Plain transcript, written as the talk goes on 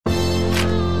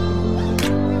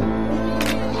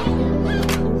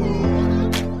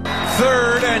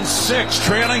3rd and 6,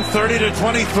 trailing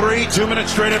 30-23, 2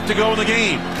 minutes straight up to go in the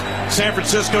game. San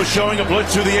Francisco showing a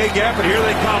blitz through the A-gap, and here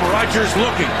they come. Rodgers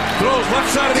looking, throws left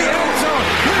side of the end zone.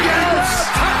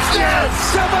 Touchdown!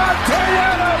 Davante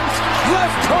Adams,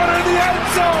 left corner of the end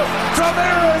zone from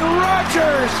Aaron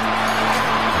Rodgers.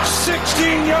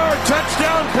 16-yard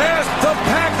touchdown pass. The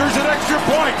Packers an extra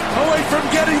point away from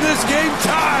getting this game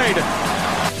tied.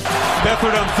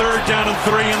 Beathard on 3rd down and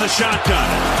 3 in the shotgun.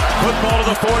 Football to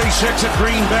the 46 at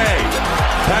Green Bay.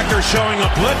 Packers showing a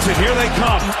blitz, and here they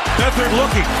come. Beathard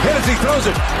looking, hit as he throws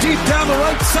it deep down the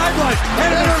right sideline.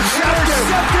 And intercepted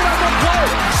on the play.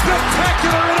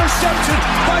 Spectacular interception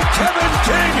by Kevin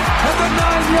King at the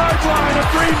 9-yard line of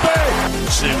Green Bay.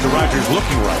 Snap to Rodgers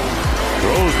looking right.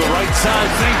 Throws the right side.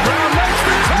 St. Brown makes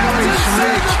the catch and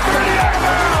saves it 30 out of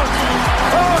bounds.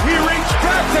 Oh, he reached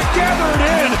back to gather it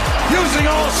in, using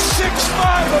all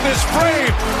 6'5" of his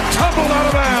frame. Tumbled out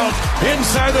of bounds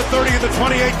inside the 30 of the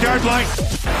 28-yard line.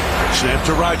 Snap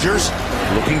to Rodgers,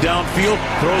 looking downfield,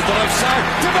 throws the left side.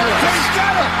 Davante's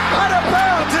got it, out of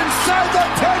bounds inside the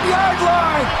 10-yard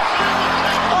line.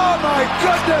 Oh my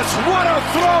goodness, what a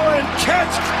throw and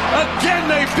catch. Again,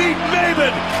 they beat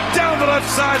Maven down the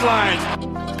left sideline.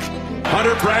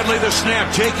 Hunter Bradley the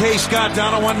snap. J.K. Scott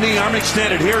down on one knee, arm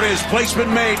extended. Here it is, placement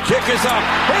made, kick is up.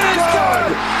 It is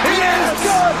good! It is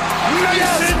good!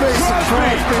 Mason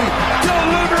Crosby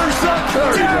delivers the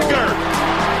dagger.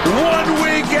 1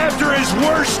 week after his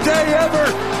worst day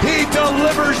ever, he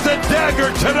delivers the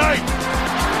dagger tonight.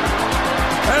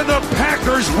 And the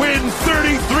Packers win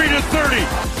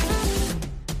 33-30.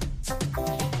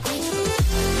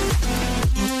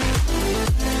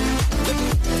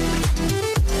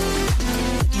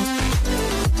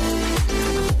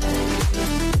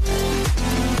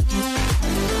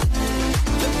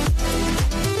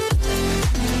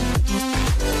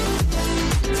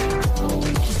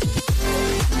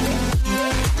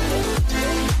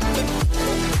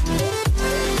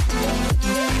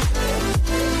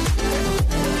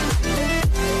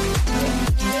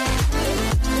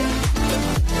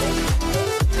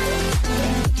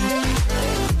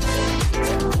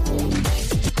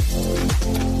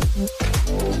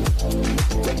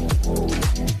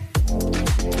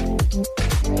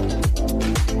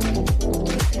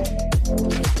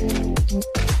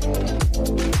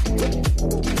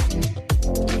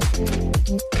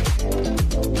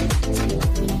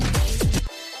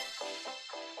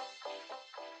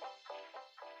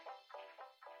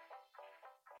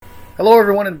 Hello,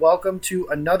 everyone, and welcome to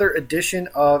another edition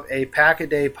of a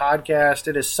Pack-A-Day podcast.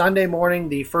 It is Sunday morning,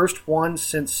 the first one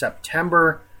since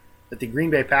September that the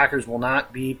Green Bay Packers will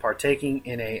not be partaking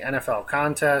in a NFL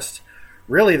contest.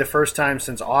 Really, the first time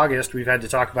since August we've had to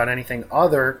talk about anything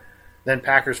other than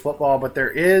Packers football, but there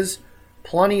is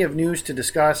plenty of news to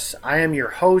discuss. I am your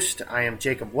host. I am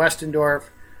Jacob Westendorf.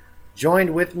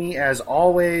 Joined with me, as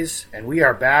always, and we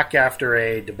are back after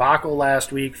a debacle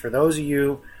last week. For those of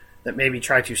you that maybe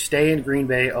try to stay in Green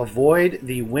Bay, avoid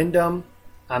the Wyndham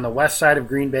on the west side of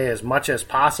Green Bay as much as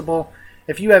possible.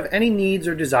 If you have any needs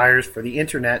or desires for the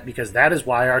internet, because that is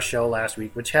why our show last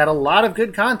week, which had a lot of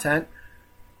good content,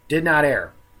 did not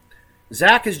air.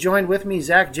 Zach is joined with me,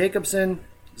 Zach Jacobson.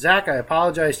 Zach, I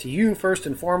apologize to you first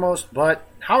and foremost, but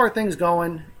how are things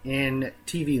going in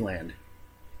TV land?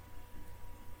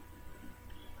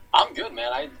 I'm good,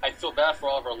 man. I feel bad for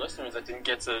all of our listeners that didn't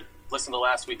get to listen to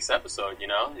last week's episode, you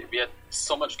know? We had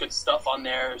so much good stuff on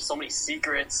there, so many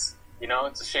secrets, you know?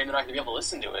 It's a shame they're not going to be able to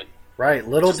listen to it. Right.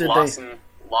 Lost in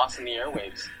the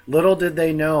airwaves. Little did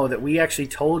they know that we actually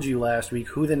told you last week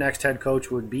who the next head coach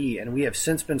would be, and we have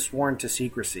since been sworn to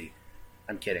secrecy.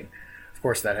 I'm kidding. Of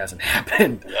course, that hasn't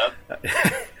happened. Yep.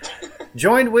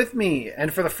 Joined with me,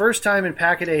 and for the first time in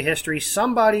Pack-A-Day history,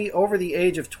 somebody over the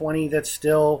age of 20 that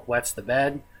still wets the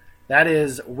bed. That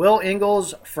is Will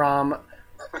Ingalls from,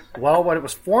 well, what it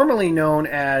was formerly known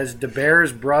as the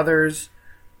Bears Brothers.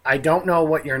 I don't know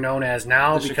what you're known as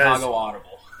now. The Chicago Audible.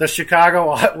 The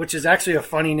Chicago, which is actually a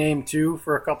funny name too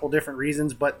for a couple different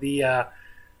reasons. But the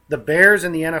Bears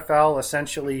and the NFL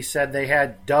essentially said they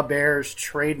had the Bears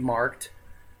trademarked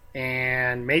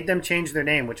and made them change their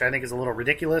name, which I think is a little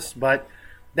ridiculous. But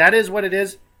that is what it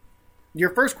is.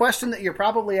 Your first question that you're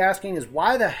probably asking is,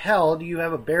 why the hell do you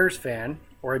have a Bears fan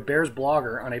or a Bears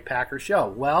blogger on a Packers show?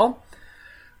 Well,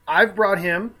 I've brought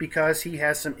him because he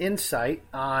has some insight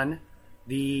on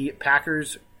the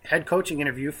Packers head coaching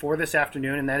interview for this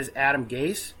afternoon, and that is Adam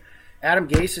Gase. Adam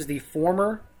Gase is the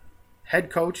former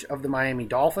head coach of the Miami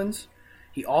Dolphins.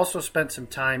 He also spent some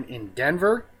time in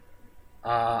Denver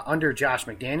under Josh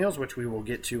McDaniels, which we will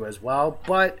get to as well.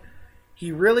 But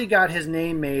he really got his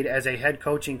name made as a head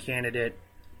coaching candidate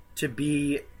to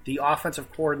be the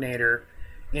offensive coordinator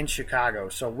in Chicago.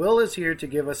 So Will is here to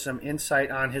give us some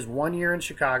insight on his 1 year in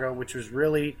Chicago, which was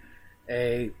really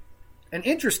an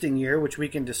interesting year, which we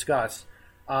can discuss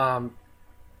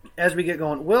as we get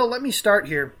going. Will, let me start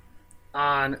here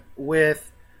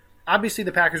with, obviously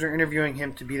the Packers are interviewing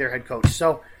him to be their head coach.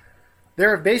 So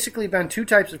there have basically been two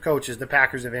types of coaches the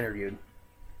Packers have interviewed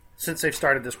since they've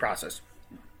started this process.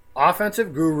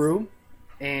 Offensive guru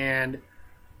and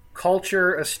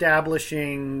culture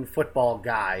establishing football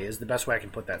guy is the best way I can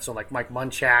put that. So like Mike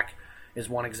Munchak is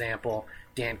one example.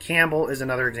 Dan Campbell is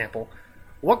another example.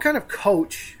 What kind of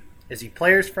coach is he?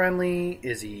 Players friendly?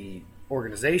 Is he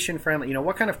organization friendly?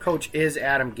 What kind of coach is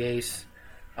Adam Gase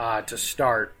to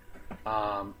start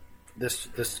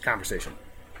this conversation?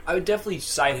 I would definitely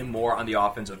cite him more on the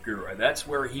offensive guru. That's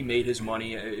where he made his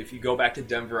money. If you go back to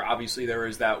Denver, obviously there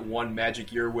was that one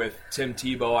magic year with Tim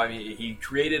Tebow. I mean, he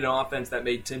created an offense that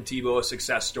made Tim Tebow a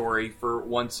success story for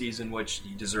one season, which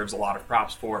he deserves a lot of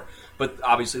props for. But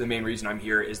obviously the main reason I'm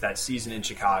here is that season in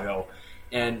Chicago.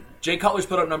 And Jay Cutler's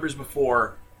put up numbers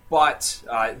before, but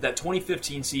that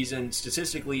 2015 season,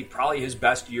 statistically, probably his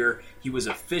best year. He was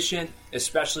efficient,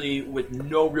 especially with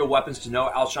no real weapons to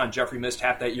know. Alshon Jeffrey missed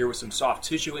half that year with some soft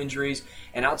tissue injuries.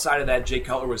 And outside of that, Jay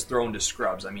Cutler was thrown to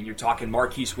scrubs. I mean, you're talking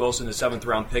Marquise Wilson, the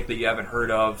 7th-round pick that you haven't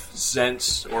heard of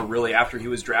since, or really after he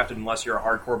was drafted, unless you're a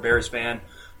hardcore Bears fan.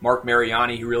 Mark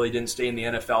Mariani, who really didn't stay in the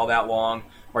NFL that long.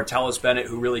 Martellus Bennett,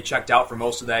 who really checked out for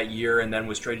most of that year and then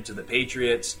was traded to the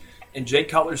Patriots. And Jay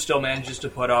Cutler still manages to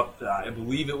put up, I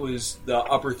believe it was the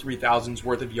upper 3,000s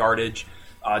worth of yardage,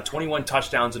 21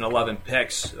 touchdowns and 11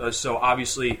 picks. So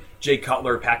obviously Jay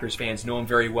Cutler, Packers fans know him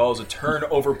very well as a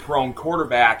turnover-prone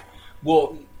quarterback.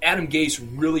 Well, Adam Gase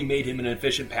really made him an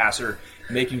efficient passer,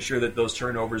 making sure that those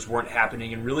turnovers weren't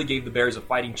happening and really gave the Bears a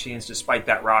fighting chance despite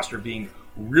that roster being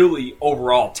really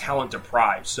overall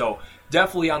talent-deprived. So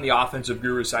definitely on the offensive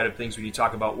guru side of things when you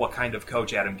talk about what kind of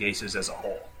coach Adam Gase is as a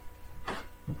whole.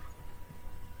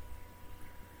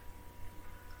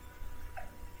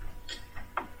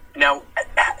 Now,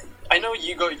 I know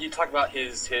you talk about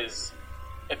his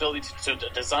ability to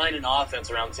design an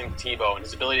offense around Tim Tebow and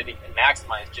his ability to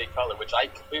maximize Jay Cutler, which I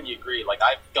completely agree. Like,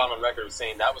 I've gone on record of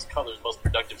saying that was Cutler's most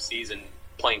productive season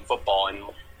playing football. And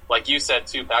like you said,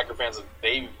 too, Packer fans,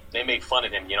 they make fun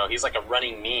of him. He's like a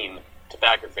running meme to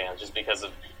Packer fans just because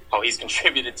of how he's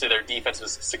contributed to their defensive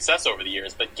success over the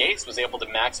years. But Gase was able to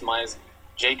maximize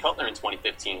Jay Cutler in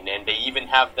 2015, and they even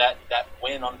have that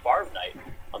win on Favre night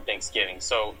on Thanksgiving.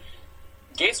 So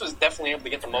Gase was definitely able to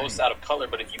get the most out of Cutler,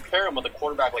 but if you pair him with a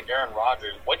quarterback like Aaron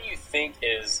Rodgers, what do you think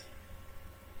is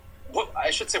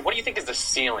the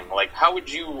ceiling? Like, how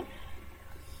would you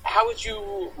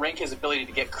rank his ability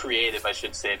to get creative, I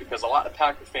should say? Because a lot of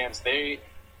Packer fans, they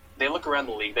look around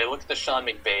the league, they look at the Sean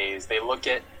McVays, they look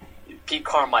at Pete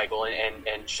Carmichael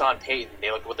and Sean Payton,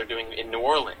 they look at what they're doing in New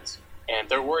Orleans, and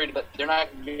they're worried that they're not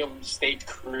going to be able to stay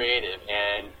creative.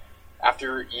 And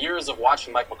after years of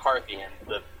watching Mike McCarthy and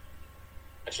the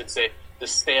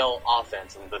stale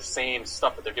offense and the same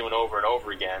stuff that they're doing over and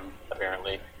over again,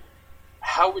 apparently,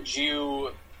 how would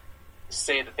you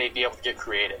say that they'd be able to get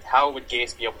creative? How would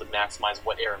Gase be able to maximize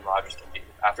what Aaron Rodgers can do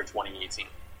after 2018?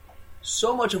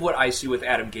 So much of what I see with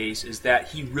Adam Gase is that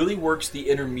he really works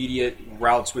the intermediate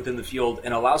routes within the field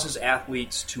and allows his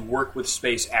athletes to work with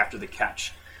space after the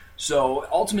catch. So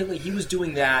ultimately, he was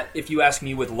doing that, if you ask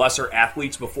me, with lesser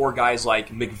athletes before guys like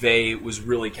McVay was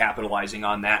really capitalizing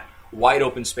on that wide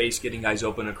open space, getting guys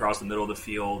open across the middle of the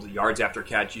field, yards after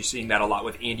catch. You're seeing that a lot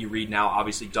with Andy Reid now,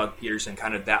 obviously Doug Peterson,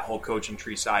 kind of that whole coaching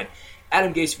tree side.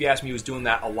 Adam Gase, if you ask me, was doing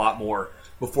that a lot more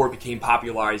before it became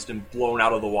popularized and blown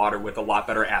out of the water with a lot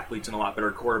better athletes and a lot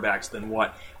better quarterbacks than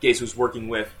what Gase was working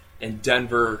with in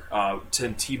Denver,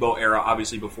 Tim Tebow era,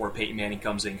 obviously before Peyton Manning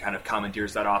comes in, kind of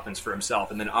commandeers that offense for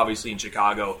himself. And then obviously in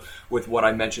Chicago with what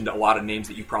I mentioned, a lot of names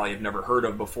that you probably have never heard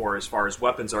of before as far as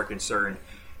weapons are concerned.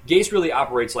 Gase really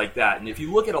operates like that. And if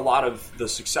you look at a lot of the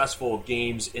successful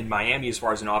games in Miami as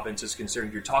far as an offense is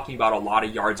concerned, you're talking about a lot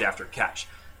of yards after catch.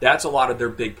 That's a lot of their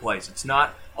big plays. It's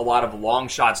not a lot of long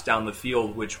shots down the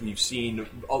field, which we've seen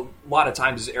a lot of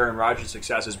times as Aaron Rodgers'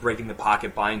 success is breaking the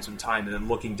pocket, buying some time, and then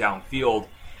looking downfield.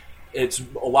 It's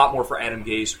a lot more for Adam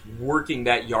Gase working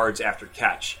that yards after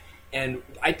catch. And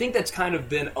I think that's kind of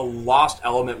been a lost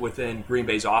element within Green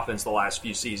Bay's offense the last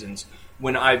few seasons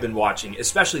when I've been watching,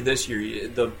 especially this year.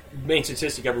 The main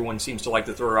statistic everyone seems to like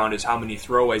to throw around is how many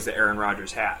throwaways that Aaron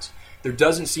Rodgers has. There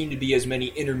doesn't seem to be as many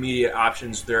intermediate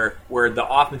options there where the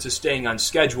offense is staying on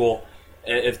schedule.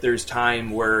 If there's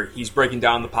time where he's breaking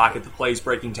down the pocket, the play's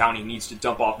breaking down, he needs to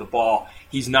dump off the ball,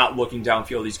 he's not looking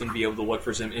downfield. He's going to be able to look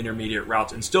for some intermediate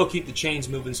routes and still keep the chains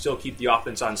moving, still keep the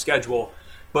offense on schedule.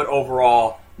 but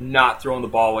overall not throwing the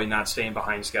ball away, not staying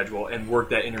behind schedule, and work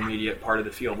that intermediate part of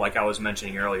the field like I was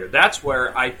mentioning earlier. That's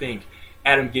where I think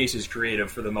Adam Gase is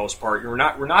creative for the most part. We're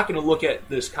not going to look at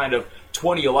this kind of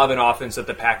 2011 offense that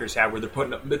the Packers had where they're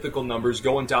putting up mythical numbers,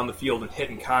 going down the field and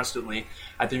hitting constantly.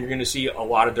 I think you're going to see a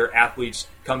lot of their athletes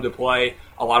come to play,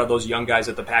 a lot of those young guys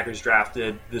that the Packers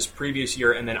drafted this previous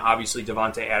year, and then obviously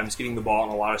Davante Adams getting the ball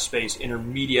in a lot of space,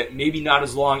 intermediate, maybe not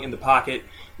as long in the pocket,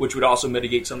 which would also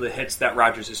mitigate some of the hits that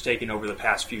Rodgers has taken over the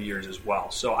past few years as well.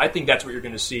 So I think that's what you're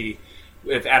going to see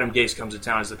if Adam Gase comes to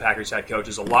town as the Packers head coach,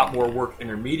 is a lot more work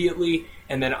intermediately,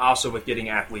 and then also with getting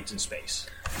athletes in space.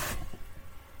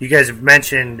 You guys have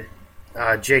mentioned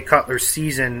Jay Cutler's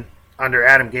season under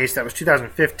Adam Gase. That was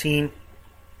 2015,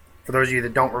 for those of you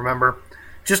that don't remember.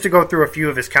 Just to go through a few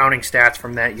of his counting stats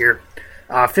from that year.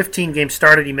 15 games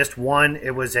started, he missed one.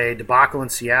 It was a debacle in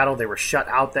Seattle. They were shut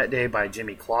out that day by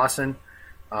Jimmy Clausen.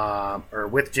 Or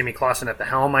with Jimmy Clausen at the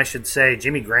helm, I should say.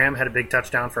 Jimmy Graham had a big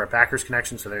touchdown for a Packers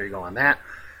connection, so there you go on that.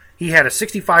 He had a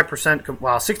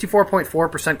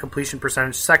 64.4% completion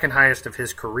percentage, second highest of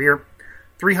his career.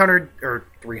 300,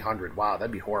 wow,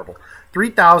 that'd be horrible.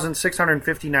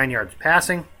 3,659 yards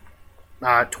passing,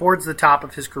 towards the top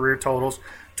of his career totals.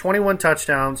 21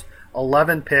 touchdowns,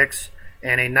 11 picks,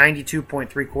 and a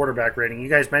 92.3 quarterback rating. You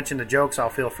guys mentioned the jokes. I'll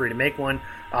feel free to make one.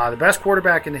 The best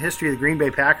quarterback in the history of the Green Bay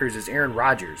Packers is Aaron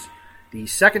Rodgers. The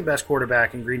second best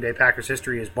quarterback in Green Bay Packers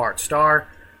history is Bart Starr.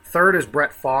 Third is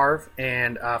Brett Favre.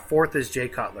 And fourth is Jay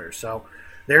Cutler. So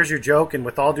there's your joke. And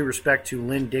with all due respect to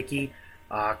Lynn Dickey,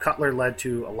 Cutler led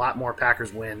to a lot more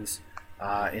Packers wins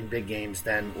in big games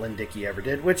than Lynn Dickey ever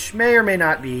did, which may or may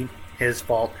not be his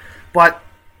fault. But,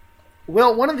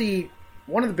 Will, one of the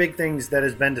big things that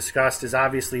has been discussed is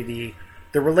obviously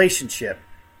the relationship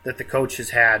that the coach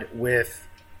has had with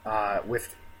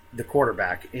the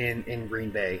quarterback in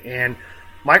Green Bay. And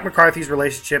Mike McCarthy's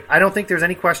relationship, I don't think there's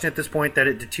any question at this point that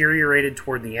it deteriorated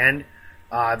toward the end.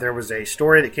 There was a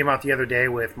story that came out the other day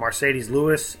with Mercedes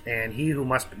Lewis and he who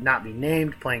must not be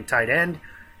named playing tight end,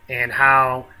 and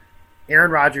how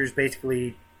Aaron Rodgers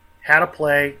basically had a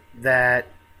play that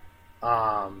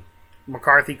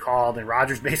McCarthy called, and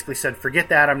Rodgers basically said, forget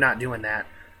that, I'm not doing that,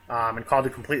 and called a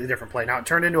completely different play. Now, it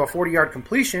turned into a 40-yard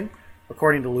completion,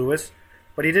 according to Lewis,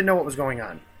 but he didn't know what was going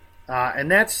on.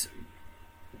 And that's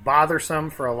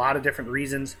bothersome for a lot of different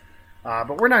reasons,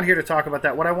 but we're not here to talk about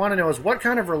that. What I want to know is, what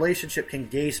kind of relationship can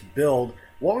Gase build?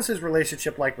 What was his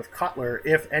relationship like with Cutler,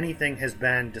 if anything has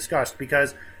been discussed?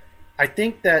 Because I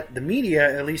think that the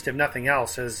media, at least if nothing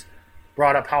else, has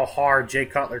brought up how hard Jay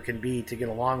Cutler can be to get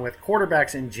along with.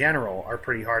 Quarterbacks in general are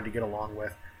pretty hard to get along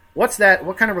with. What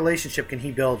kind of relationship can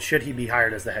he build should he be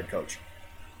hired as the head coach?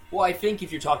 Well, I think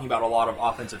if you're talking about a lot of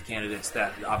offensive candidates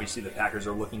that obviously the Packers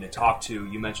are looking to talk to,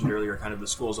 you mentioned earlier kind of the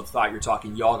schools of thought. You're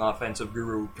talking young offensive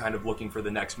guru, kind of looking for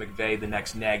the next McVay, the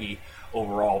next Nagy,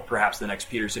 overall, perhaps the next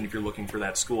Peterson if you're looking for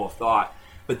that school of thought.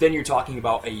 But then you're talking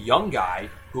about a young guy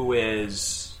who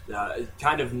is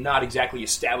kind of not exactly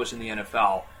established in the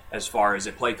NFL as far as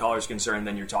a play caller is concerned.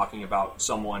 Then you're talking about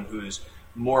someone who's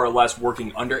more or less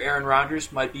working under Aaron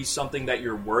Rodgers, might be something that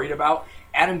you're worried about.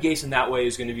 Adam Gase in that way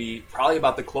is going to be probably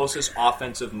about the closest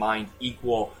offensive mind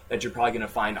equal that you're probably going to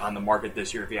find on the market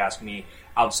this year, if you ask me,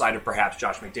 outside of perhaps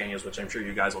Josh McDaniels, which I'm sure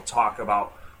you guys will talk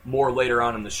about more later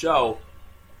on in the show.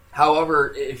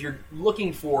 However, if you're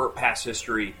looking for past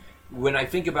history, when I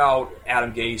think about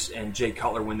Adam Gase and Jay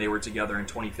Cutler when they were together in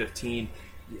 2015,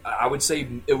 I would say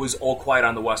it was all quiet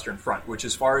on the Western Front, which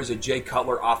as far as a Jay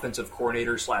Cutler offensive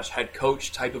coordinator / head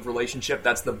coach type of relationship,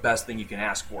 that's the best thing you can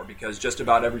ask for, because just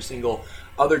about every single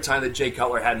other time that Jay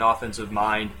Cutler had an offensive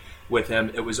mind with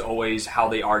him, it was always how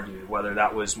they argued, whether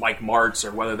that was Mike Martz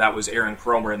or whether that was Aaron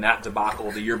Kromer in that debacle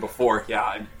the year before.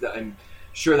 Yeah, I'm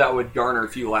sure that would garner a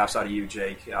few laughs out of you,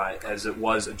 Jake, as it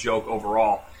was a joke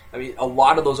overall. I mean, a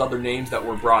lot of those other names that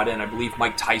were brought in, I believe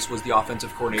Mike Tice was the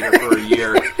offensive coordinator for a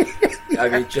year. I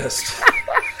mean,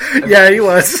 yeah, he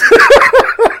was.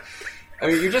 I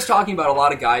mean, you're just talking about a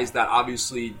lot of guys that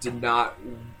obviously did not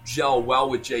gel well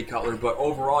with Jay Cutler, but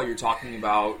overall you're talking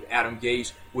about Adam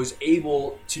Gase was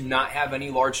able to not have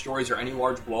any large stories or any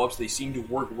large blowups. They seemed to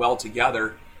work well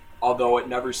together, although it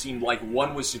never seemed like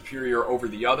one was superior over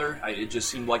the other. It just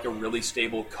seemed like a really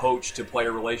stable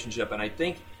coach-to-player relationship, and I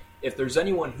think if there's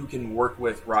anyone who can work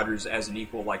with Rodgers as an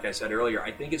equal, like I said earlier,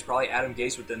 I think it's probably Adam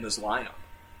Gase within this lineup.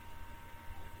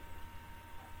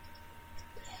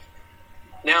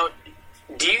 Now,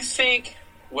 do you think,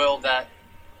 Will, that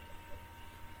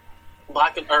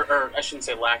lack of, or I shouldn't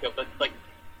say lack of, but like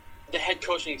the head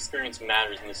coaching experience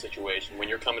matters in this situation when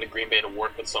you're coming to Green Bay to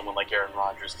work with someone like Aaron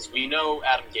Rodgers, because we know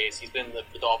Adam Gase. He's been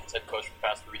the Dolphins head coach for the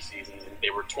past 3 seasons, and they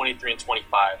were 23 and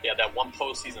 25. They had that one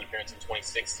postseason appearance in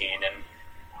 2016, and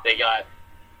they got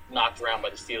knocked around by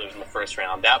the Steelers in the first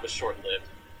round. That was short-lived.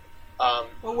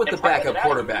 Well, with the backup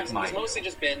quarterback, he's mostly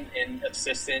just been an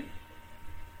assistant.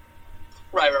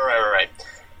 Right.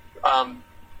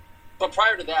 But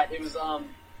prior to that, it was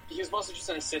he was mostly just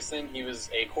an assistant. He was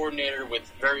a coordinator with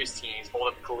various teams,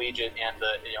 both at the collegiate and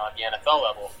the NFL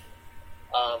level.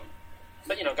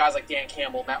 But guys like Dan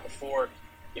Campbell, Matt LaFleur,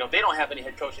 they don't have any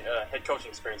head coaching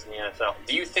experience in the NFL.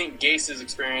 Do you think Gase's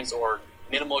experience or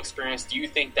minimal experience, do you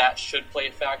think that should play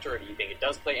a factor, or do you think it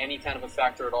does play any kind of a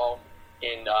factor at all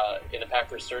in the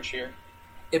Packers search here?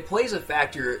 It plays a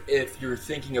factor if you're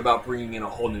thinking about bringing in a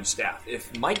whole new staff.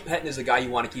 If Mike Pettin is a guy you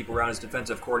want to keep around as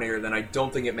defensive coordinator, then I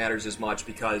don't think it matters as much,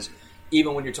 because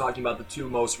even when you're talking about the 2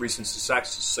 most recent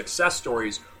success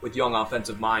stories with young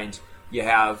offensive minds, you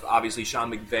have obviously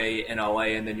Sean McVay in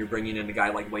LA, and then you're bringing in a guy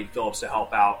like Wade Phillips to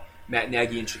help out. Matt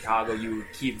Nagy in Chicago, you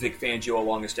keep Vic Fangio, a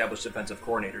long-established defensive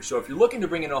coordinator. So if you're looking to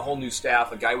bring in a whole new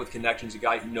staff, a guy with connections, a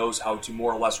guy who knows how to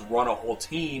more or less run a whole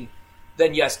team,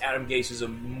 then yes, Adam Gase is a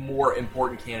more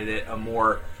important candidate, a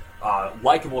more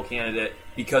likable candidate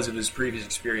because of his previous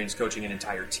experience coaching an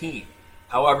entire team.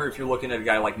 However, if you're looking at a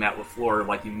guy like Matt LaFleur,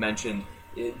 like you mentioned,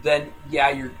 then yeah,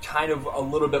 you're kind of a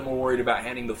little bit more worried about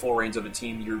handing the full reins of a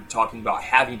team. You're talking about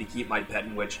having to keep Mike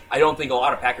Pettin, which I don't think a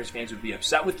lot of Packers fans would be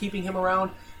upset with keeping him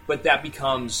around, but that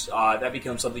becomes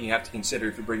something you have to consider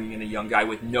if you're bringing in a young guy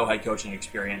with no head coaching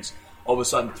experience. All of a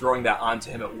sudden, throwing that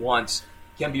onto him at once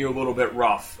can be a little bit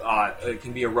rough. It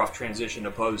can be a rough transition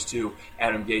opposed to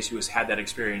Adam Gase, who has had that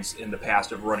experience in the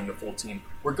past of running a full team,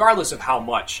 regardless of how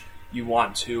much you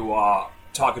want to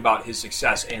talk about his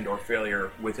success and or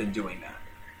failure within doing that.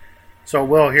 So,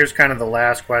 Will, here's kind of the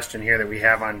last question here that we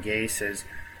have on Gase is,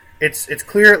 it's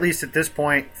clear, at least at this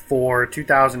point, for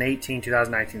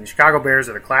 2018-2019, the Chicago Bears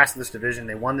are the class of this division.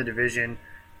 They won the division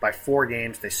by 4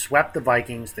 games. They swept the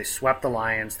Vikings. They swept the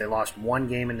Lions. They lost 1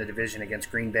 game in the division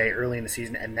against Green Bay early in the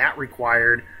season, and that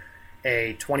required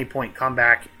a 20-point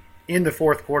comeback in the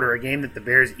fourth quarter, a game that the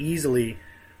Bears easily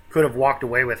could have walked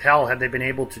away with. Hell, had they been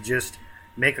able to just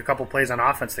make a couple plays on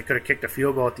offense, they could have kicked a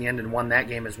field goal at the end and won that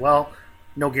game as well.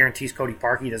 No guarantees Cody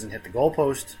Parkey doesn't hit the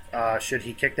goalpost should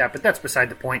he kick that, but that's beside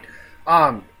the point.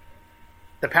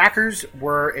 The Packers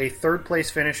were a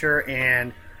third-place finisher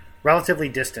and relatively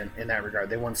distant in that regard.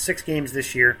 They won 6 games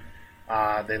this year.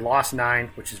 They lost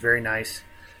 9, which is very nice.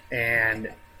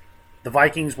 And the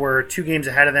Vikings were 2 games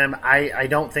ahead of them. I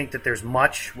don't think that there's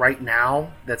much right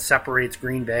now that separates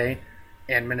Green Bay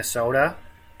and Minnesota.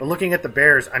 But looking at the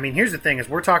Bears, I mean, here's the thing: is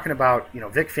we're talking about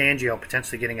Vic Fangio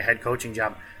potentially getting a head coaching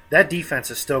job. That defense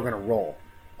is still going to roll.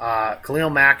 Khalil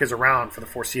Mack is around for the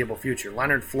foreseeable future.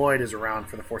 Leonard Floyd is around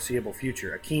for the foreseeable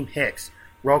future. Akeem Hicks,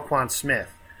 Roquan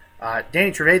Smith.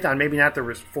 Danny Trevathan, maybe not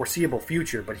the foreseeable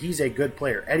future, but he's a good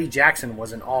player. Eddie Jackson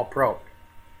was an all-pro.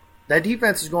 That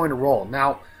defense is going to roll.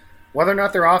 Now, whether or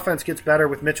not their offense gets better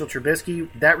with Mitchell Trubisky,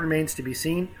 that remains to be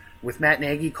seen. With Matt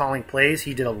Nagy calling plays,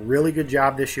 he did a really good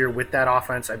job this year with that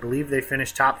offense. I believe they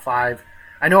finished top 5.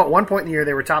 I know at one point in the year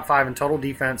they were top 5 in total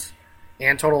defense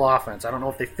and total offense. I don't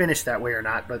know if they finished that way or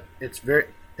not, but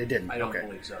they didn't. I don't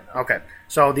believe so. No. Okay,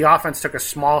 so the offense took a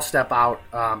small step out,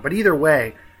 but either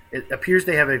way, it appears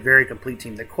they have a very complete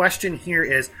team. The question here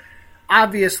is,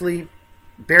 obviously,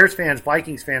 Bears fans,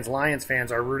 Vikings fans, Lions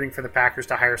fans are rooting for the Packers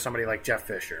to hire somebody like Jeff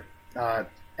Fisher,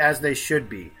 as they should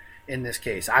be in this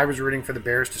case. I was rooting for the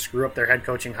Bears to screw up their head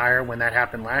coaching hire when that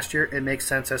happened last year. It makes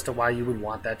sense as to why you would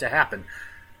want that to happen.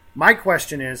 My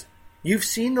question is, you've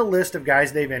seen the list of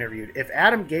guys they've interviewed. If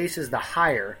Adam Gase is the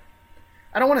hire,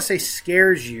 I don't want to say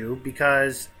scares you,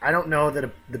 because I don't know that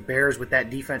the Bears with that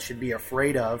defense should be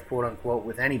afraid of, quote unquote,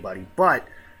 with anybody. But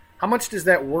how much does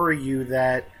that worry you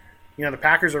that the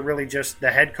Packers are really just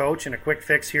the head coach and a quick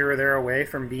fix here or there away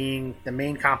from being the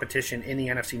main competition in the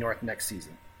NFC North next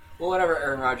season? Well, whenever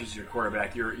Aaron Rodgers is your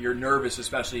quarterback, you're nervous,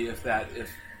 especially if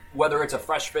whether it's a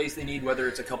fresh face they need, whether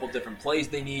it's a couple different plays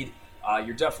they need.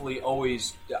 You're definitely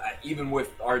always, even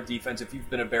with our defense, if you've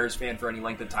been a Bears fan for any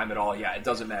length of time at all, yeah, it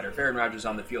doesn't matter. If Aaron Rodgers is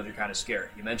on the field, you're kind of scared.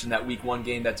 You mentioned that Week 1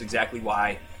 game. That's exactly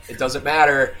why. It doesn't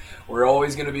matter. We're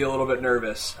always going to be a little bit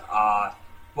nervous.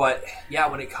 But, yeah,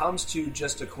 when it comes to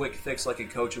just a quick fix like a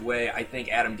coach away, I think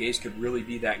Adam Gase could really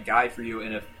be that guy for you.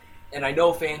 And I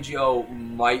know Fangio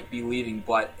might be leaving,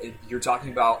 but you're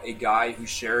talking about a guy who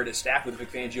shared a staff with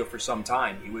Vic Fangio for some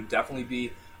time. He would definitely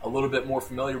be a little bit more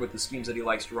familiar with the schemes that he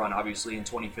likes to run. Obviously, in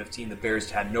 2015, the Bears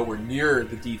had nowhere near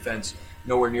the defense,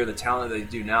 nowhere near the talent that they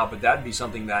do now, but that'd be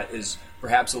something that is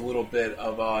perhaps a little bit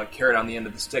of a carrot on the end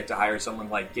of the stick to hire someone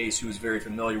like Gase, who is very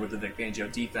familiar with the Vic Fangio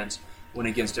defense, went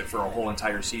against it for a whole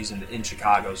entire season in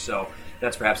Chicago. So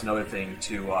that's perhaps another thing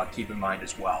to keep in mind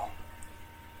as well.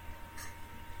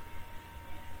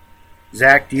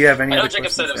 Zach, do you have any? I know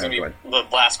Jacob said it was going to be the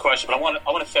last question, but I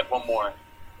want to fit one more.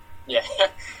 Yeah.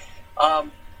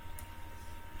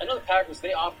 I know the Packers,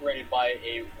 they operated by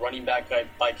a running back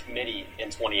by committee in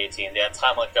 2018. They had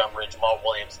Ty Montgomery, Jamal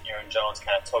Williams, and Aaron Jones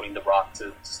kind of toting the rock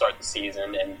to start the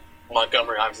season. And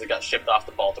Montgomery obviously got shipped off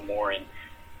to Baltimore, and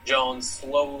Jones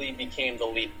slowly became the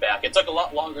lead back. It took a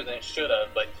lot longer than it should have,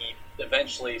 but he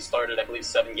eventually started, I believe,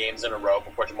 7 games in a row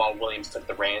before Jamal Williams took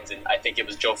the reins. And I think it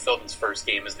was Joe Philbin's first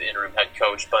game as the interim head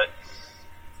coach. But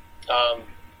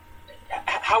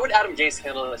how would Adam Gase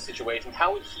handle that situation?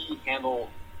 How would he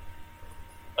handle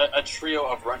a trio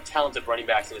of talented running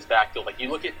backs in his backfield? Like,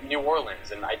 you look at New Orleans,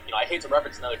 and I hate to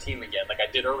reference another team again, like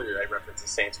I did earlier. I referenced the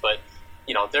Saints, but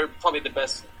they're probably the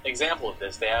best example of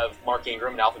this. They have Mark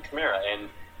Ingram and Alvin Kamara, and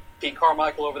Pete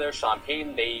Carmichael over there, Sean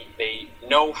Payton. They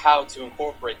know how to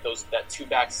incorporate that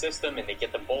 2-back system, and they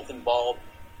get them both involved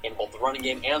in both the running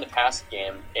game and the passing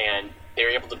game, and they're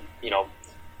able to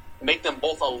make them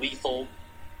both a lethal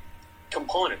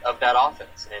component of that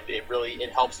offense, and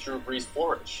it helps Drew Brees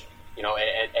flourish.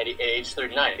 At age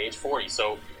 39, at age 40.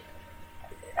 So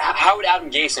how would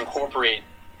Adam Gase incorporate,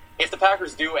 if the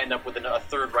Packers do end up with a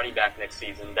third running back next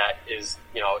season that is,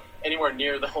 anywhere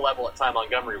near the level that Ty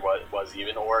Montgomery was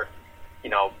even, or,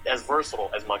 as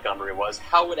versatile as Montgomery was,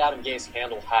 how would Adam Gase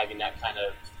handle having that kind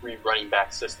of 3 running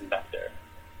back system back there?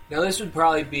 Now, this would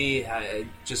probably be,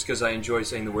 just because I enjoy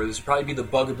saying the word, this would probably be the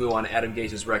bugaboo on Adam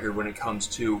Gase's record when it comes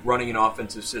to running an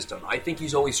offensive system. I think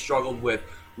he's always struggled with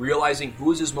realizing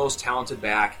who is his most talented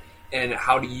back and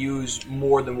how to use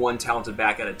more than one talented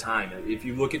back at a time. If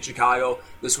you look at Chicago,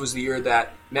 this was the year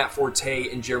that Matt Forte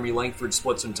and Jeremy Langford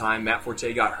split some time. Matt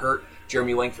Forte got hurt.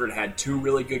 Jeremy Langford had 2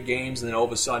 really good games, and then all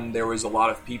of a sudden there was a lot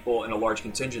of people in a large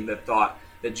contingent that thought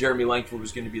that Jeremy Langford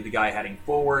was going to be the guy heading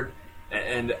forward.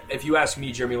 And if you ask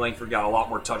me, Jeremy Langford got a lot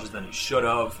more touches than he should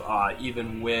have,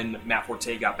 even when Matt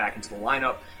Forte got back into the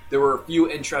lineup. There were a few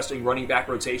interesting running back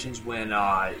rotations when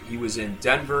he was in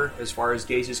Denver, as far as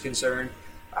Gase is concerned.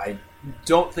 I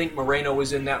don't think Moreno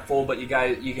was in that fold, but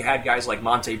you had guys like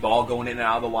Monte Ball going in and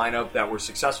out of the lineup that were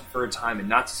successful for a time and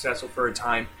not successful for a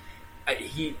time.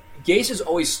 Gase has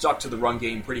always stuck to the run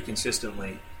game pretty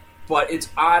consistently, but it's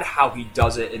odd how he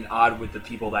does it and odd with the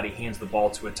people that he hands the ball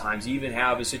to at times. You even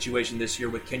have a situation this year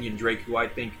with Kenyon Drake, who I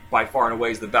think by far and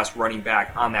away is the best running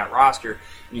back on that roster,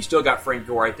 and you still got Frank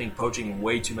Gore, I think, poaching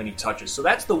way too many touches. So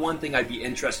that's the one thing I'd be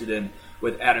interested in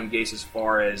with Adam Gase as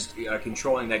far as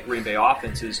controlling that Green Bay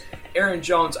offense is Aaron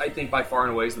Jones, I think, by far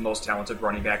and away is the most talented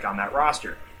running back on that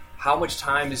roster. How much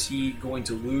time is he going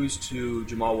to lose to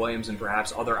Jamal Williams and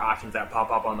perhaps other options that pop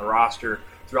up on the roster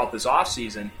throughout this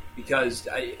offseason? Because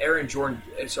Aaron Jones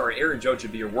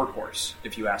should be your workhorse,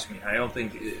 if you ask me. I don't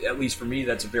think, at least for me,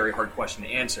 that's a very hard question to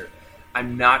answer.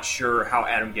 I'm not sure how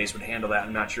Adam Gase would handle that.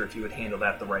 I'm not sure if he would handle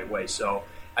that the right way. So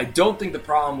I don't think the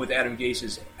problem with Adam Gase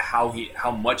is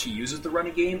how much he uses the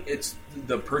running game. It's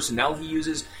the personnel he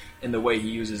uses and the way he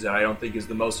uses it. I don't think is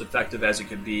the most effective as it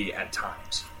could be at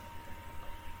times.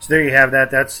 So there you have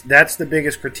that. That's the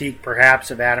biggest critique,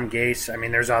 perhaps, of Adam Gase. I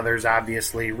mean, there's others,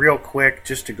 obviously. Real quick,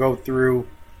 just to go through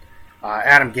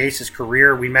Adam Gase's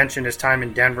career. We mentioned his time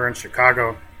in Denver and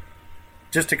Chicago.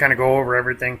 Just to kind of go over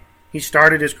everything. He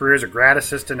started his career as a grad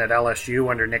assistant at LSU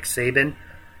under Nick Saban.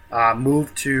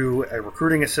 Moved to a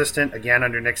recruiting assistant, again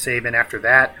under Nick Saban after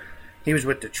that. He was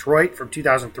with Detroit from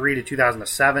 2003 to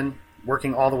 2007,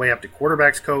 working all the way up to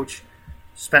quarterbacks coach.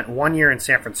 Spent 1 year in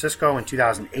San Francisco in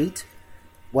 2008.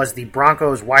 Was the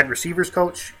Broncos wide receivers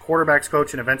coach, quarterbacks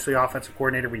coach, and eventually offensive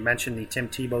coordinator. We mentioned the Tim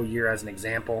Tebow year as an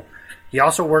example. He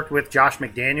also worked with Josh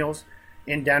McDaniels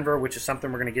in Denver, which is something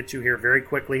we're going to get to here very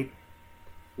quickly.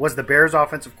 Was the Bears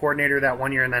offensive coordinator that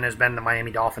 1 year, and then has been the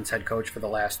Miami Dolphins head coach for the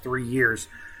last 3 years.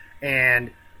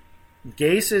 And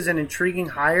Gase is an intriguing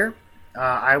hire.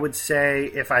 I would say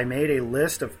if I made a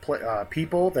list of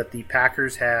people that the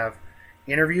Packers have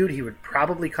interviewed, he would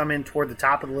probably come in toward the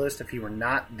top of the list if he were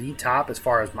not the top as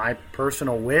far as my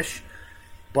personal wish.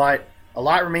 But a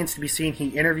lot remains to be seen. He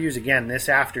interviews again this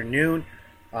afternoon.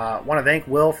 Want to thank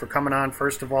Will for coming on,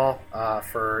 first of all,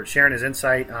 for sharing his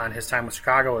insight on his time with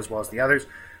Chicago as well as the others.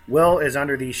 Will is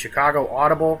under the Chicago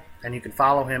Audible, and you can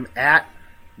follow him at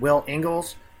Will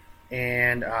Ingalls.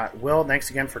 And Will,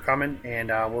 thanks again for coming, and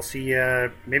we'll see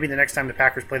you maybe the next time the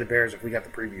Packers play the Bears if we got the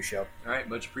preview show. All right,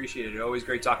 much appreciated. Always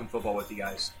great talking football with you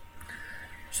guys.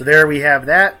 So there we have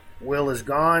that. Will is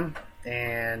gone.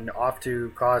 and off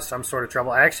to cause some sort of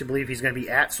trouble. I actually believe he's going to be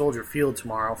at Soldier Field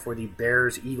tomorrow for the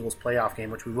Bears-Eagles playoff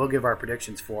game, which we will give our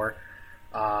predictions for.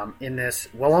 In this,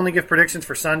 we'll only give predictions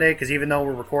for Sunday because even though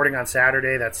we're recording on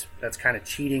Saturday, that's kind of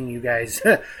cheating. You guys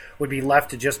would be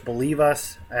left to just believe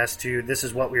us as to this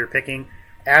is what we were picking.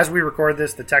 As we record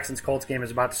this, the Texans-Colts game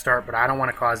is about to start, but I don't want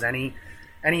to cause any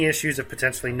issues of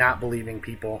potentially not believing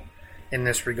people in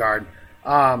this regard.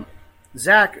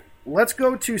 Zach, let's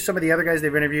go to some of the other guys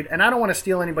they've interviewed, and I don't want to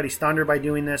steal anybody's thunder by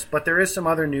doing this, but there is some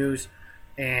other news,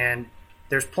 and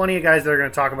there's plenty of guys that are going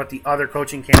to talk about the other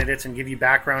coaching candidates and give you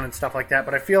background and stuff like that,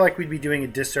 but I feel like we'd be doing a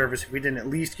disservice if we didn't at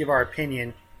least give our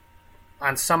opinion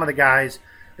on some of the guys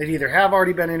that either have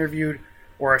already been interviewed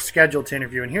or are scheduled to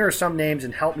interview. And here are some names,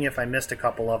 and help me if I missed a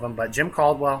couple of them, but Jim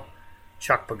Caldwell,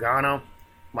 Chuck Pagano,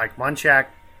 Mike Munchak,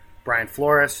 Brian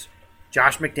Flores,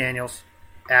 Josh McDaniels,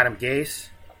 Adam Gase,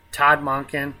 Todd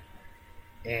Monken,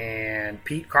 and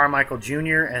Pete Carmichael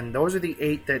Jr., and those are the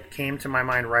 8 that came to my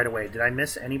mind right away. Did I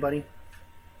miss anybody?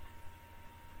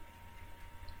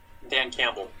 Dan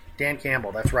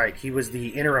Campbell, that's right. He was the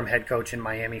interim head coach in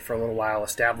Miami for a little while,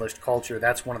 established culture.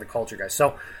 That's one of the culture guys.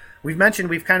 So we've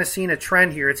kind of seen a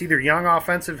trend here. It's either young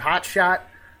offensive hotshot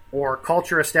or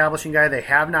culture establishing guy. They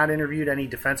have not interviewed any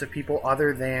defensive people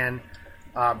other than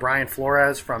Brian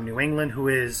Flores from New England, who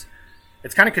is,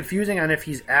 it's kind of confusing on if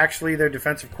he's actually their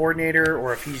defensive coordinator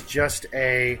or if he's just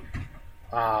a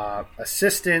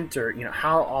assistant, or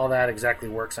how all that exactly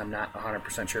works. I'm not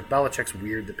 100% sure. Belichick's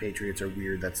weird. The Patriots are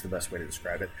weird. That's the best way to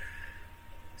describe it.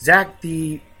 Zach,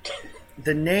 the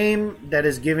name that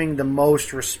is giving the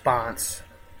most response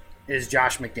is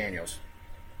Josh McDaniels,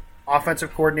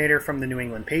 offensive coordinator from the New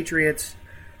England Patriots.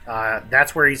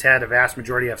 That's where he's had a vast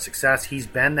majority of success. He's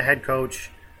been the head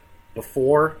coach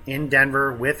before in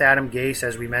Denver with Adam Gase,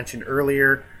 as we mentioned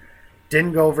earlier.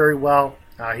 Didn't go very well.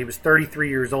 He was 33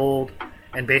 years old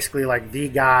and basically like the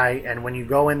guy. And when you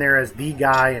go in there as the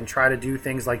guy and try to do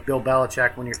things like Bill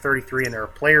Belichick when you're 33 and there are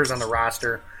players on the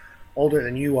roster older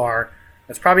than you are,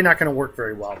 that's probably not going to work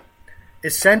very well.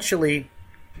 Essentially,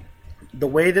 the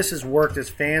way this has worked is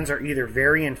fans are either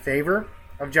very in favor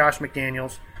of Josh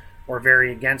McDaniels or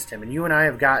very against him. And you and I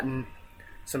have gotten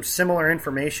some similar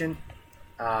information.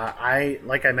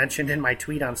 Like I mentioned in my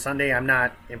tweet on Sunday, I'm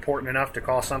not important enough to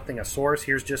call something a source.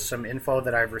 Here's just some info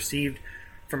that I've received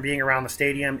from being around the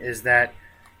stadium, is that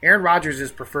Aaron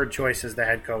Rodgers' preferred choice as the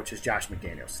head coach is Josh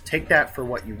McDaniels. Take that for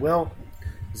what you will.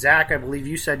 Zach, I believe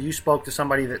you said you spoke to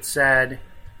somebody that said,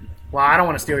 well, I don't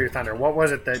want to steal your thunder. What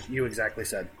was it that you exactly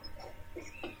said?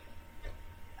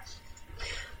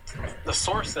 The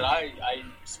source that I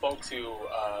spoke to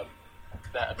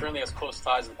that apparently has close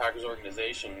ties in the Packers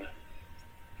organization,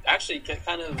 actually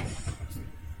kind of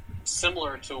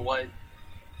similar to what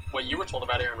you were told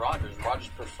about Aaron Rodgers. Rodgers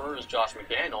prefers Josh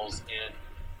McDaniels, and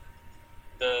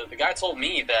the guy told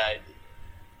me that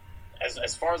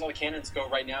as far as all the candidates go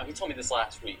right now, he told me this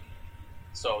last week.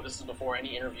 So this is before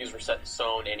any interviews were set in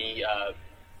stone, any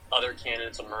other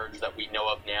candidates emerged that we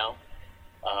know of now.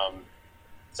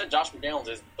 Said Josh McDaniels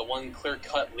is the one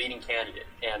clear-cut leading candidate,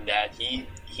 and that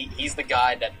he's the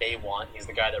guy that they want. He's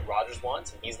the guy that Rodgers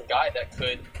wants, and he's the guy that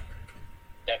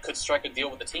could strike a deal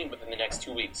with the team within the next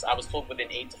 2 weeks. I was told within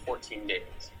 8 to 14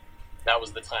 days. That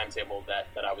was the timetable that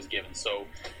I was given. So,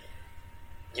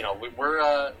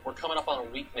 we're coming up on a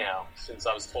week now since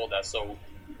I was told that. So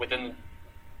within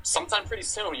sometime pretty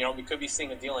soon, we could be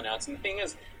seeing a deal announced. And the thing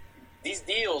is, these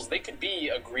deals, they could be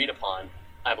agreed upon,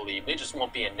 I believe. They just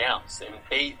won't be announced. And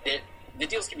the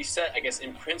deals can be set, I guess,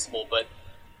 in principle, but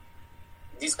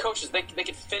these coaches, they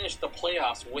could finish the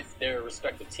playoffs with their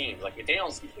respective teams. Like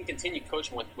McDaniels, he can continue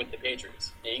coaching with the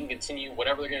Patriots. He can continue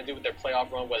whatever they're going to do with their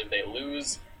playoff run, whether they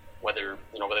lose, whether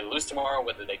they lose tomorrow,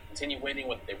 whether they continue winning,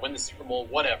 whether they win the Super Bowl,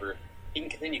 whatever. He can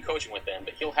continue coaching with them,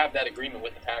 but he'll have that agreement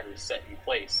with the Packers set in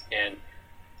place. And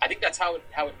I think that's how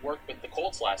it worked with the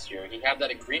Colts last year. He had that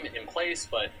agreement in place,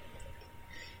 but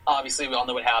obviously we all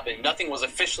know what happened. Nothing was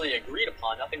officially agreed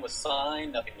upon. Nothing was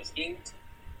signed. Nothing was inked.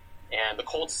 And the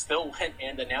Colts still went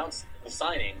and announced the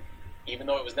signing, even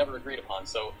though it was never agreed upon.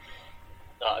 So,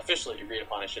 officially agreed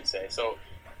upon, I should say. So,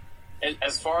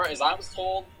 as far as I was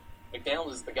told,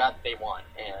 McDaniels is the guy that they want.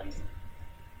 And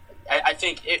I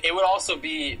think it would also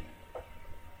be,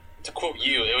 to quote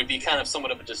you, it would be kind of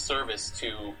somewhat of a disservice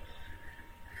to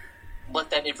let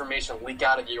that information leak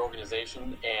out of the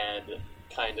organization and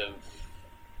kind of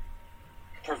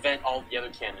prevent all the other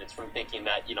candidates from thinking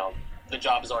that, the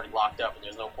job is already locked up and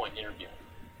there's no point in interviewing,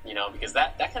 because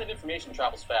that kind of information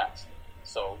travels fast.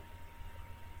 So,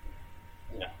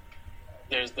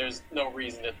 there's no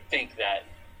reason to think that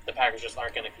the Packers Packers just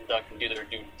aren't going to conduct and do their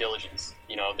due diligence.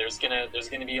 There's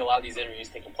gonna be a lot of these interviews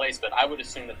taking place, but I would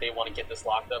assume that they want to get this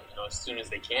locked up, as soon as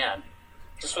they can,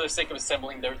 just for the sake of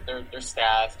assembling their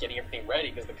staff, getting everything ready,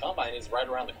 because the combine is right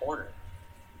around the corner.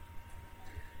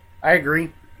 I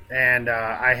agree, and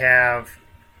I have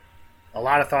a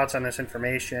lot of thoughts on this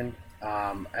information.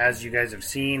 As you guys have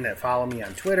seen that follow me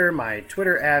on Twitter, my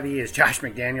Twitter avvy is Josh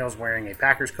McDaniels wearing a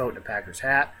Packers coat and a Packers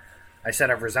hat. I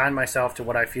said I've resigned myself to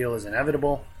what I feel is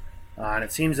inevitable, and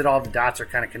it seems that all the dots are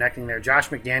kind of connecting there. Josh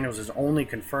McDaniels' only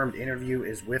confirmed interview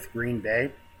is with Green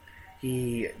Bay.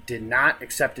 He did not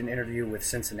accept an interview with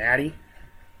Cincinnati,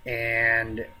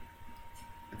 and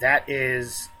that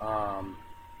is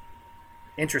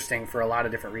interesting for a lot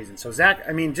of different reasons. So, Zach,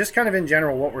 just kind of in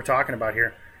general what we're talking about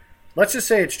here, let's just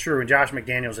say it's true and Josh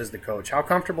McDaniels is the coach. How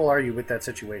comfortable are you with that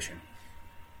situation?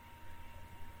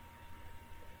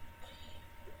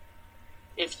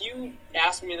 If you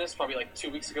asked me this probably like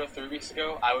 2 weeks ago, 3 weeks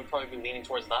ago, I would probably be leaning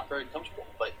towards not very comfortable.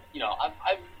 But,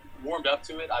 I've warmed up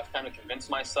to it. I've kind of convinced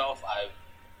myself. I've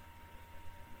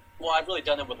really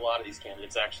done it with a lot of these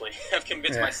candidates, actually. I've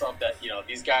convinced myself that,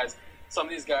 these guys, some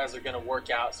of these guys are going to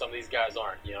work out, some of these guys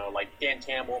aren't. Like Dan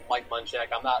Campbell, Mike Munchak,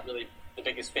 I'm not really the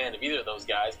biggest fan of either of those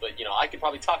guys, but, I could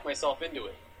probably talk myself into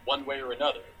it one way or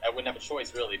another. I wouldn't have a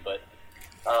choice, really, but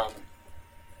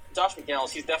Josh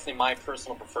McDaniels, he's definitely my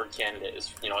personal preferred candidate, as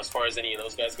far as any of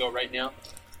those guys go right now.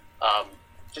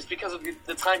 Just because of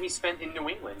the time he spent in New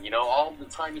England, all the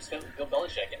time he spent with Bill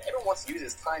Belichick. And everyone wants to use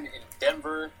his time in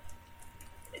Denver,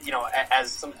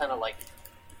 as some kind of, like,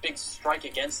 big strike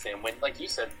against him. When, like you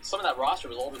said, some of that roster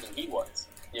was older than he was.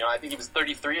 I think he was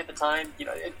 33 at the time.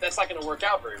 That's not going to work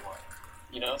out very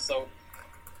well. So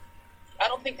I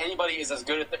don't think anybody is as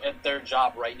good at their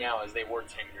job right now as they were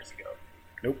 10 years ago.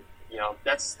 Nope.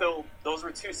 Those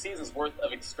were 2 seasons worth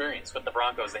of experience with the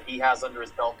Broncos that he has under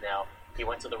his belt now. He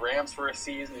went to the Rams for a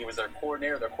season. He was their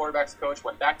coordinator, their quarterback's coach,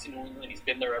 went back to New England. He's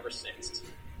been there ever since.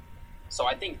 So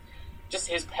I think just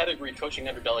his pedigree coaching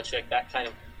under Belichick,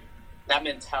 that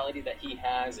mentality that he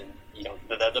has, and,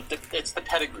 it's the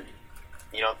pedigree,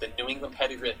 the New England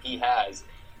pedigree that he has.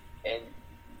 And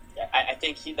I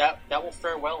think that will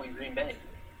fare well in Green Bay.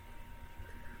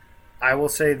 I will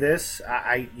say this.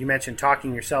 You mentioned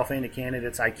talking yourself into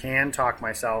candidates. I can talk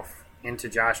myself into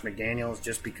Josh McDaniels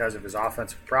just because of his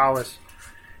offensive prowess,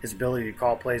 his ability to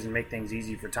call plays and make things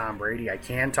easy for Tom Brady. I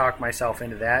can talk myself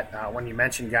into that. When you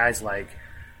mention guys like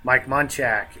Mike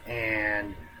Munchak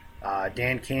and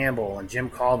Dan Campbell and Jim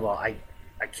Caldwell, I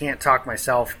can't talk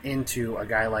myself into a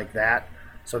guy like that.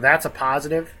 So that's a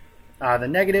positive. The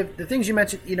negative, the things you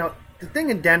mentioned, the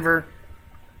thing in Denver,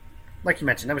 like you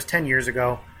mentioned, that was 10 years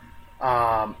ago.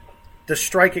 The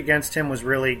strike against him was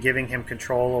really giving him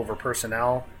control over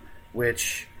personnel,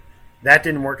 which that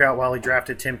didn't work out well. He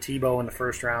drafted Tim Tebow in the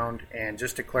first round, and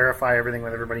just to clarify everything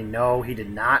with everybody, no, he did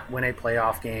not win a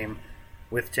playoff game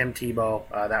with Tim Tebow.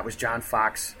 That was John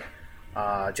Fox.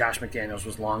 Josh McDaniels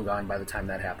was long gone by the time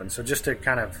that happened. So just to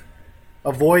kind of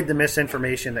avoid the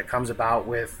misinformation that comes about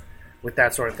with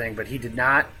that sort of thing, but he did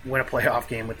not win a playoff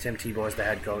game with Tim Tebow as the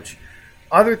head coach.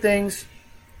 Other things,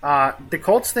 the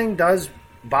Colts thing does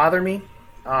bother me,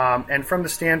 and from the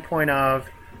standpoint of,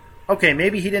 okay,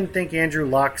 maybe he didn't think Andrew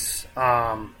Luck's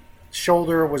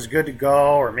shoulder was good to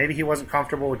go, or maybe he wasn't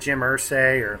comfortable with Jim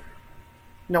Irsay, or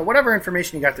whatever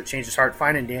information you got that changed his heart,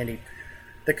 fine and dandy.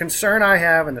 The concern I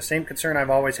have, and the same concern I've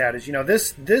always had, is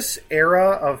this era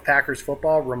of Packers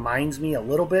football reminds me a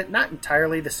little bit, not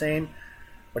entirely the same,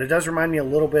 but it does remind me a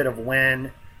little bit of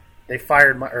when they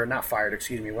when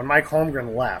Mike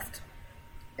Holmgren left,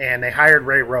 and they hired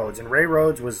Ray Rhodes, and Ray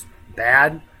Rhodes was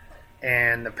bad,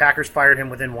 and the Packers fired him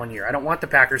within 1 year. I don't want the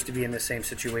Packers to be in the same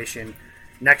situation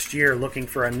next year looking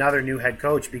for another new head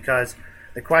coach, because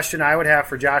the question I would have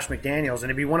for Josh McDaniels, and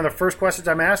it'd be one of the first questions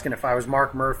I'm asking if I was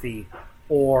Mark Murphy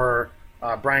or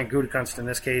Brian Gutekunst in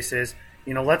this case, is,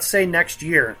 let's say next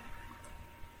year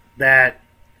that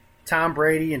Tom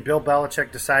Brady and Bill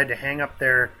Belichick decide to hang up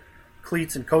their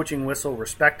cleats and coaching whistle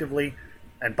respectively,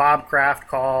 and Bob Kraft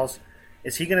calls.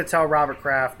 Is he going to tell Robert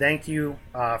Kraft, thank you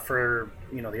for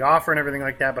the offer and everything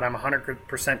like that, but I'm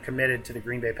 100% committed to the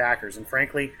Green Bay Packers? And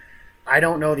frankly, I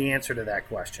don't know the answer to that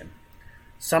question.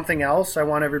 Something else I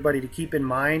want everybody to keep in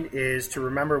mind is to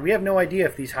remember we have no idea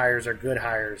if these hires are good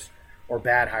hires or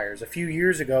bad hires. A few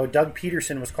years ago, Doug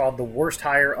Peterson was called the worst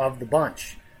hire of the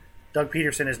bunch. Doug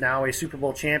Peterson is now a Super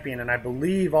Bowl champion, and I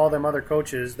believe all them other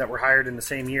coaches that were hired in the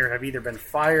same year have either been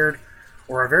fired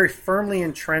or are very firmly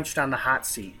entrenched on the hot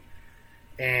seat.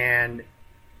 And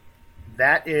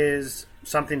that is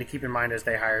something to keep in mind as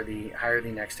they hire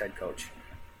the next head coach.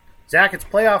 Zach, it's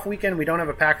playoff weekend. We don't have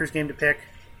a Packers game to pick.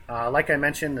 Like I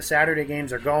mentioned, the Saturday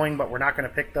games are going, but we're not going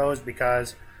to pick those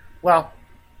because, well,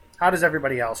 how does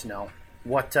everybody else know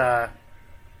what's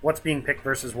being picked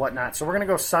versus what not? So we're going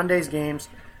to go Sunday's games.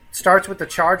 It starts with the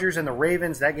Chargers and the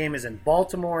Ravens. That game is in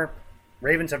Baltimore.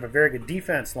 Ravens have a very good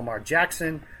defense. Lamar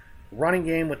Jackson, running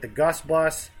game with the Gus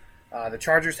Bus. The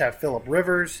Chargers have Phillip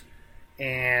Rivers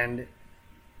and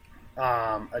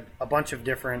a bunch of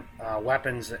different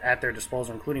weapons at their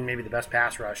disposal, including maybe the best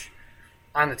pass rush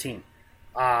on the team.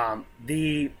 Who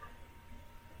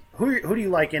do you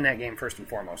like in that game first and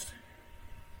foremost?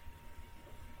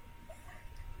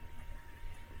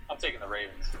 I'm taking the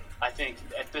Ravens. I think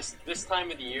at this time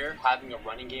of the year, having a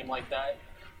running game like that,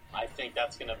 I think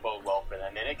that's going to bode well for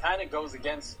them. And it kind of goes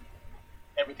against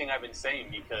everything I've been saying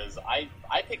because I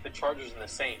picked the Chargers and the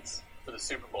Saints for the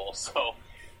Super Bowl. So,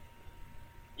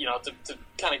 to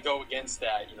kind of go against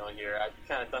that, here, I've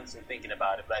kind of done some thinking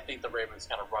about it. But I think the Ravens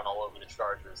kind of run all over the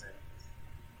Chargers. And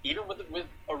even with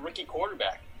a rookie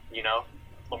quarterback,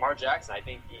 Lamar Jackson, I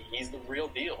think he's the real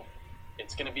deal.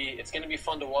 It's gonna be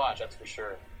fun to watch, that's for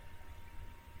sure.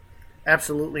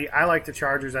 Absolutely. I like the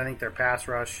Chargers. I think their pass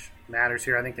rush matters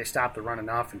here. I think they stop the run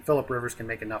enough, and Phillip Rivers can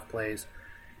make enough plays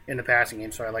in the passing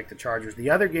game, so I like the Chargers.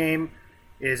 The other game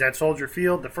is at Soldier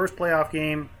Field, the first playoff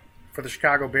game for the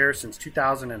Chicago Bears since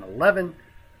 2011.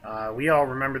 We all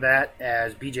remember that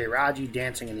as B.J. Raji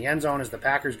dancing in the end zone as the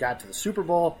Packers got to the Super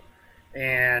Bowl,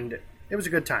 and it was a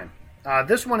good time.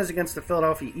 This one is against the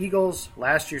Philadelphia Eagles,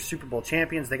 last year's Super Bowl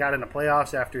champions. They got in the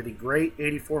playoffs after the great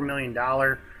 $84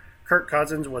 million Kirk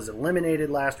Cousins was eliminated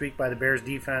last week by the Bears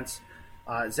defense.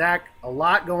 Zach, a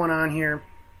lot going on here.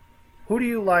 Who do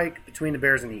you like between the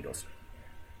Bears and Eagles?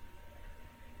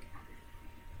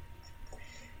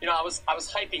 I was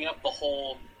hyping up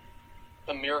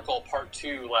the Miracle Part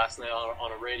 2 last night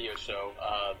on a radio show,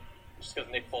 just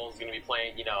because Nick Foles is going to be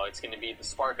playing. It's going to be the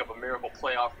spark of a miracle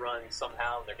playoff run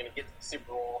somehow. They're going to get to the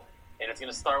Super Bowl, and it's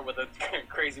going to start with a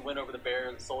crazy win over the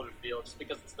Bears in Soldier Field just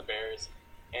because it's the Bears.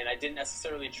 And I didn't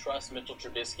necessarily trust Mitchell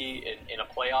Trubisky in a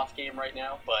playoff game right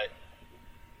now, but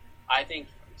I think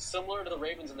similar to the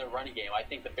Ravens in their running game, I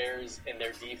think the Bears in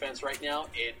their defense right now,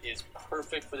 it is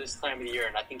perfect for this time of the year,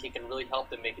 and I think it can really help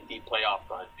them make a deep playoff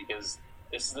run because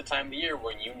this is the time of the year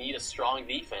when you need a strong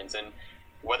defense. And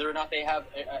whether or not they have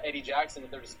Eddie Jackson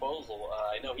at their disposal,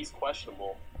 I know he's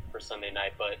questionable for Sunday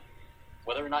night, but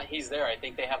whether or not he's there, I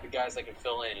think they have the guys that can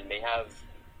fill in, and they have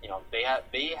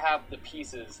the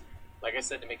pieces, like I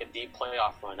said, to make a deep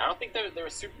playoff run. I don't think they're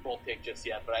a Super Bowl pick just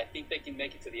yet, but I think they can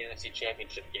make it to the NFC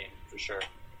Championship game for sure.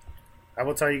 I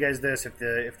will tell you guys this: if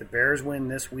the Bears win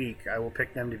this week, I will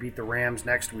pick them to beat the Rams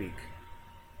next week.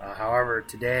 However,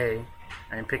 today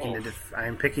I am picking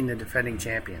the defending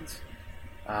champions.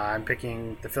 I'm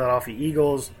picking the Philadelphia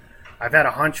Eagles. I've had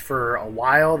a hunch for a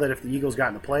while that if the Eagles got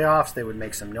in the playoffs, they would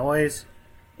make some noise,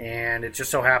 and it just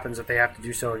so happens that they have to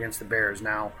do so against the Bears.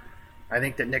 Now, I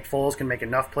think that Nick Foles can make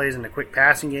enough plays in the quick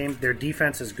passing game. Their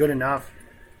defense is good enough.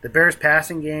 The Bears'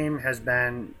 passing game has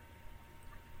been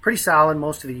pretty solid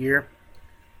most of the year,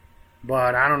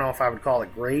 but I don't know if I would call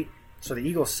it great. So the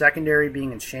Eagles' secondary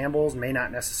being in shambles may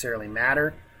not necessarily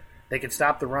matter. They can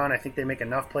stop the run. I think they make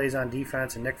enough plays on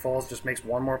defense, and Nick Foles just makes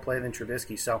one more play than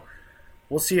Trubisky. So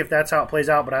we'll see if that's how it plays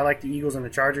out, but I like the Eagles and the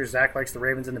Chargers. Zach likes the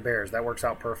Ravens and the Bears. That works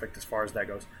out perfect as far as that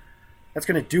goes. That's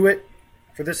going to do it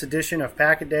for this edition of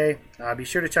Pack-A-Day. Be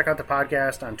sure to check out the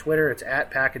podcast on Twitter. It's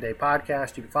at Pack-A-Day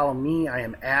Podcast. You can follow me. I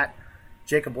am at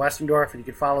Jacob Westendorf. And you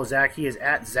can follow Zach. He is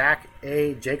at Zach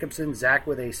A. Jacobson, Zach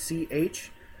with a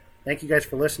CH. Thank you guys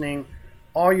for listening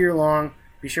all year long.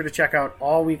 Be sure to check out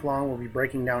all week long. We'll be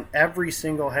breaking down every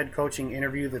single head coaching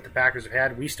interview that the Packers have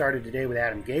had. We started today with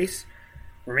Adam Gase.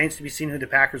 Remains to be seen who the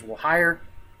Packers will hire,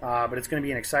 but it's going to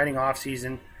be an exciting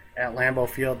offseason at Lambeau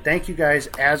Field. Thank you guys,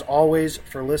 as always,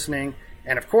 for listening.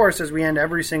 And, of course, as we end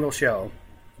every single show,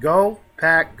 go,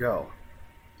 Pack, go.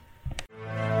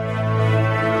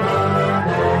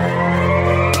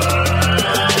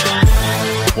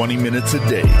 "20 minutes a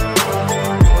day,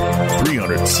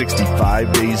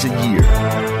 365 days a year.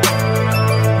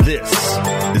 This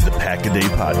is the Pack-A-Day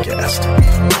Podcast.